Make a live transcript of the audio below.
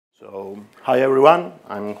So, hi everyone,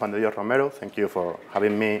 I'm Juan Romero. Thank you for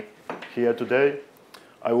having me here today.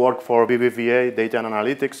 I work for BBVA Data and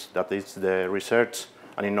Analytics, that is the Research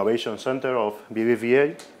and Innovation Center of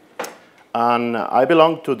BBVA. And I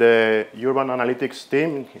belong to the Urban Analytics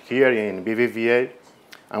team here in BBVA.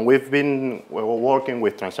 And we've been working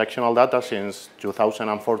with transactional data since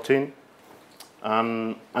 2014.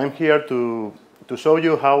 And I'm here to show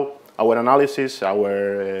you how our analysis,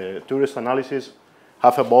 our tourist analysis,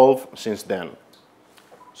 have evolved since then.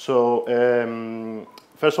 So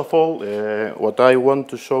first of all, what I want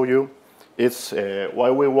to show you is why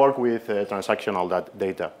we work with transactional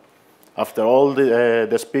data. After all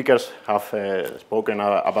the speakers have spoken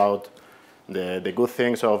about the good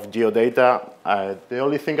things of geodata, the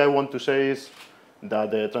only thing I want to say is that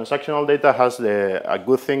the transactional data has a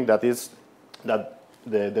good thing, that is that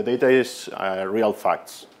the data is real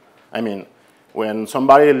facts. I mean, when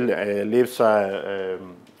somebody leaves an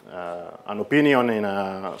opinion in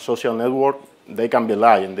a social network, they can be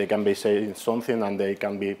lying, they can be saying something, and they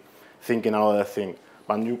can be thinking another thing.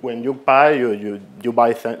 But when you buy, you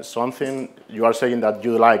buy something, you are saying that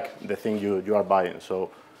you like the thing you are buying.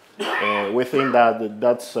 So we think that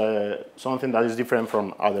that's something that is different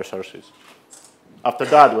from other sources. After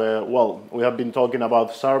that, we have been talking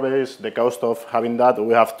about surveys, the cost of having that.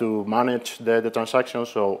 We have to manage the transactions,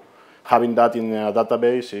 so having that in a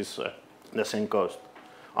database is the same cost.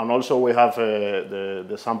 And also we have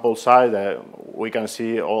the sample side. We can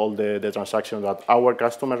see all the transactions that our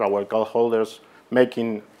customers, our cardholders, make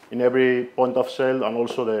in every point of sale, and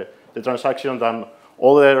also the transactions that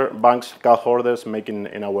other banks' cardholders make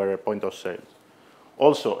in our point of sale.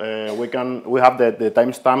 Also, we have the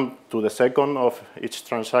timestamp to the second of each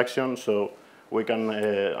transaction, so we can,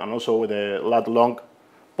 and also with the lat long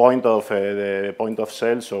point of the point of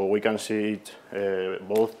sale, so we can see it,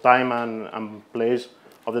 both time and place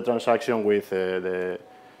of the transaction with a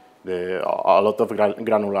lot of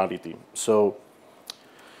granularity. So,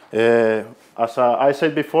 as I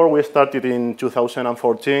said before, we started in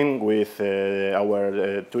 2014 with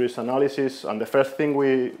our tourist analysis, and the first thing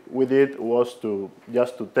we did was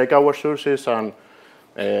just to take our sources and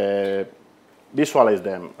visualize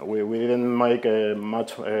them. We didn't make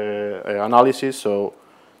much analysis, so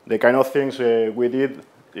the kind of things we did,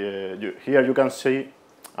 here you can see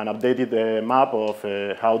an updated map of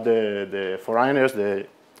how the foreigners, the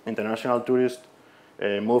international tourists,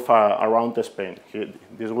 move around Spain.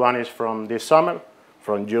 This one is from this summer,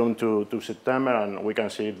 from June to September, and we can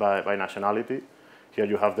see it by nationality. Here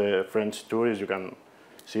you have the French tourists. You can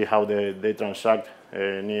see how they transact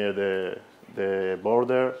near the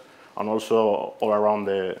border, and also all around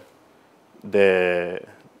the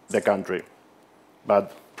country.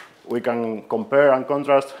 But we can compare and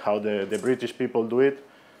contrast how the British people do it.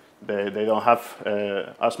 They don't have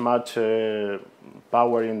as much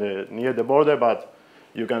power near the border, but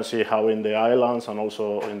you can see how in the islands and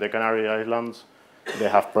also in the Canary Islands they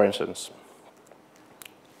have presence.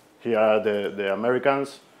 Here are the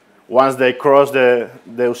Americans. Once they cross the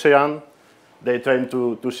ocean, they try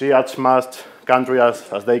to see as much country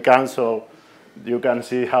as they can, so you can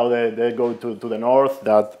see how they go to the north,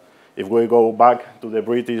 that if we go back to the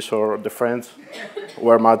British or the French,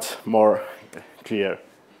 we're much more clear.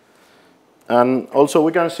 And also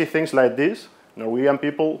we can see things like this. Norwegian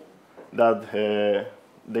people, that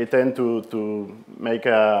they tend to make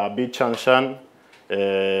a beach and sun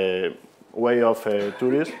way of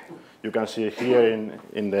tourism. You can see here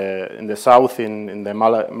in the south, in the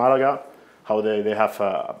Malaga, how they have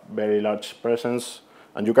a very large presence.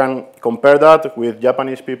 And you can compare that with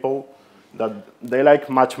Japanese people, that they like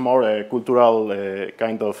much more cultural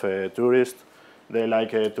kind of tourist. They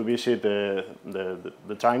like to visit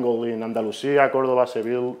the triangle in Andalusia, Córdoba,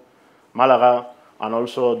 Seville, Malaga, and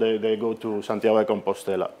also they go to Santiago de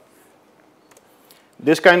Compostela.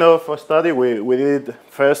 This kind of study we did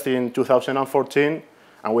first in 2014,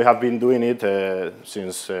 and we have been doing it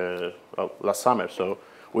since last summer. So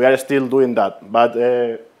we are still doing that. But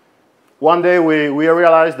one day we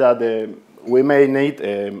realized that we may need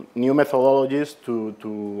new methodologies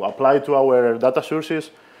to apply to our data sources,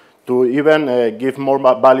 to even give more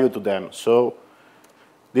value to them. So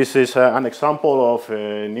this is an example of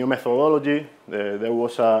a new methodology.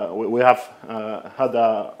 We have had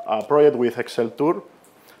a project with Excel Tour,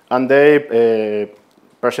 and they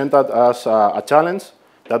presented us a challenge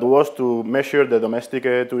that was to measure the domestic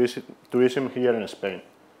tourism here in Spain.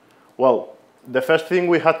 Well, the first thing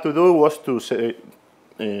we had to do was to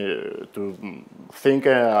think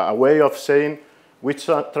a way of saying which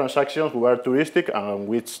transactions were touristic and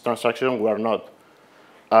which transactions were not.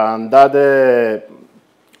 And that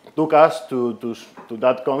took us to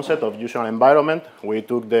that concept of usual environment. We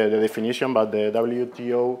took the definition by the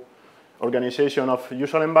WTO organization of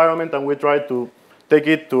usual environment, and we tried to take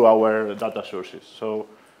it to our data sources. So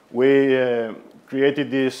we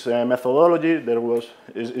created this methodology.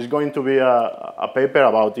 Is going to be a paper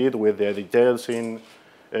about it with the details in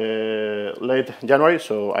late January,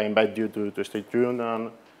 so I invite you to stay tuned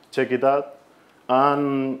and check it out.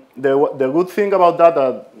 And the good thing about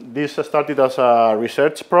that, this started as a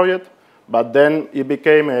research project, but then it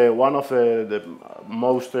became one of the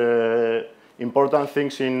most important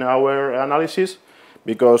things in our analysis,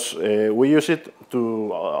 because we use it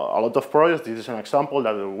to a lot of projects. This is an example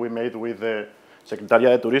that we made with the Secretaría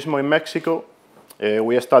de Turismo in Mexico.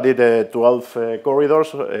 We studied 12 corridors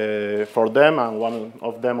for them, and one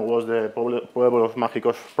of them was the Pueblos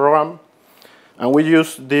Mágicos program. And we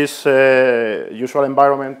use this usual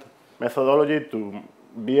environment methodology to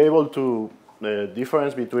be able to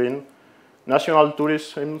difference between national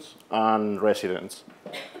tourism and residents.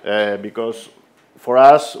 Because for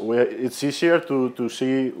us, it's easier to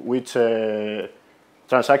see which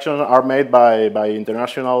transactions are made by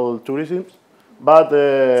international tourism, but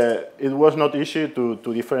it was not easy to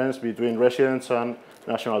difference between residents and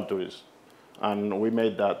national tourists. And we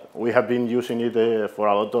made that. We have been using it for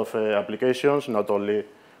a lot of applications, not only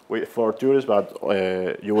for tourists, but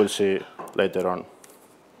you will see later on.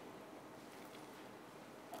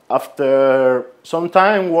 After some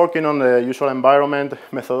time working on the usual environment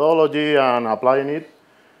methodology and applying it,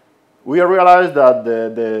 we realized that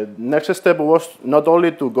the next step was not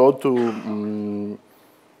only to go to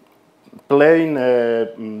plain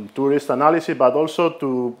tourist analysis, but also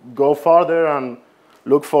to go further and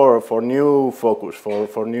look for new focus,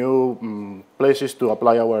 for new places to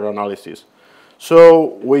apply our analysis.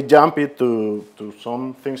 So we jump into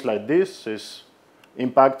some things like this, is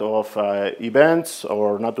impact of events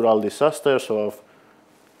or natural disasters,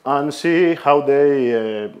 and see how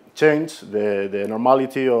they change the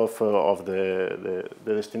normality of the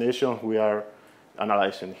destination we are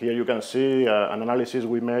analyzing. Here you can see an analysis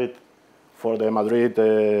we made for the Madrid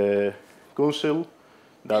Council,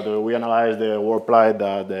 that we analyzed the worldwide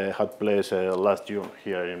that had place last June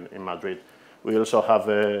here in Madrid. We also have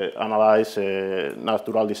analyzed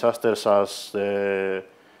natural disasters as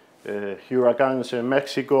hurricanes in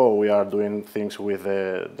Mexico. We are doing things with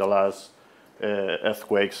the last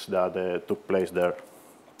earthquakes that took place there.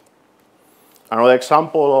 Another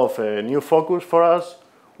example of a new focus for us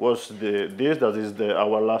was that is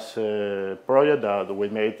our last project that we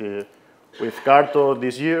made with Carto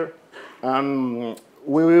this year. And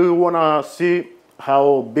we want to see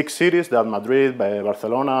how big cities, that Madrid,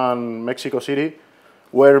 Barcelona, and Mexico City,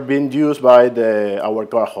 were being used by our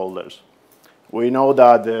cardholders. We know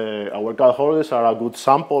that our cardholders are a good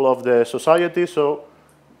sample of the society, so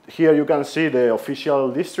here you can see the official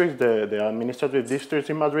districts, the administrative districts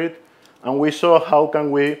in Madrid, and we saw how can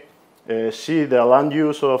we see the land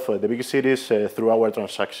use of the big cities through our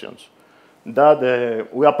transactions. That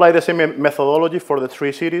we apply the same methodology for the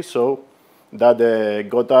 3 cities, so that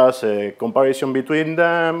got us a comparison between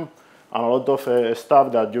them, and a lot of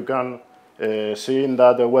stuff that you can see in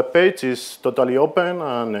that web page is totally open,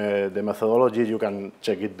 and the methodology, you can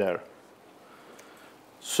check it there.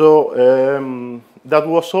 So that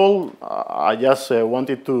was all. I just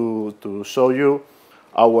wanted to show you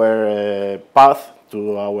our path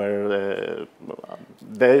to our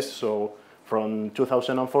days, so from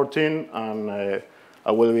 2014, and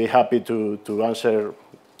I will be happy to answer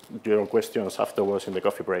your questions afterwards in the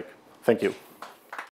coffee break. Thank you.